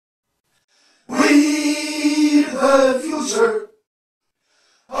We're the future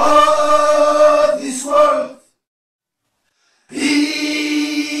of this world.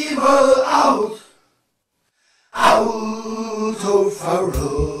 Evil out of our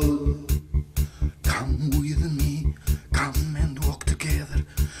road. Come with me, come and walk together.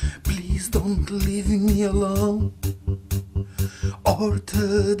 Please don't leave me alone. Or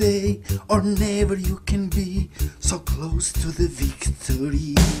today or never you can be so close to the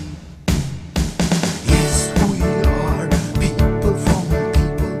victory. Yes, we are people from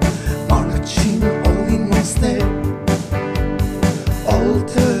people, marching all in one step. All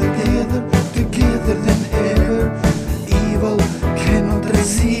together, together than ever, evil cannot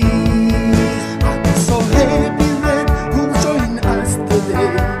resist. I'm so happy that you'll join us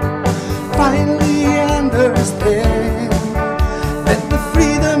today. Finally understand that the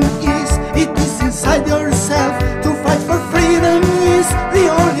freedom it is inside yourself. To fight for freedom is the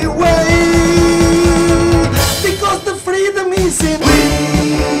only way, because the freedom is in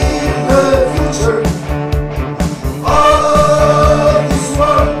The future of this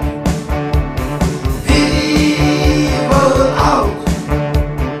world. Evil out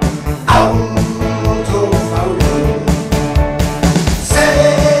of our road.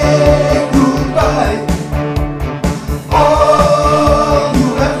 Say goodbye, all you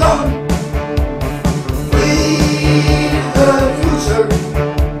have done. We're the future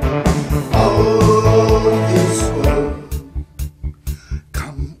of this world.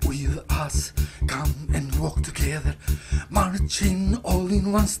 Come with us, come and walk together, marching all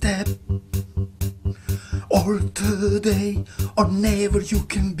in one step. Or today or never you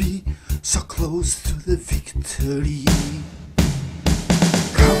can be so close to the victory.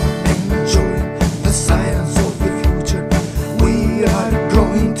 Come and join the Sirens.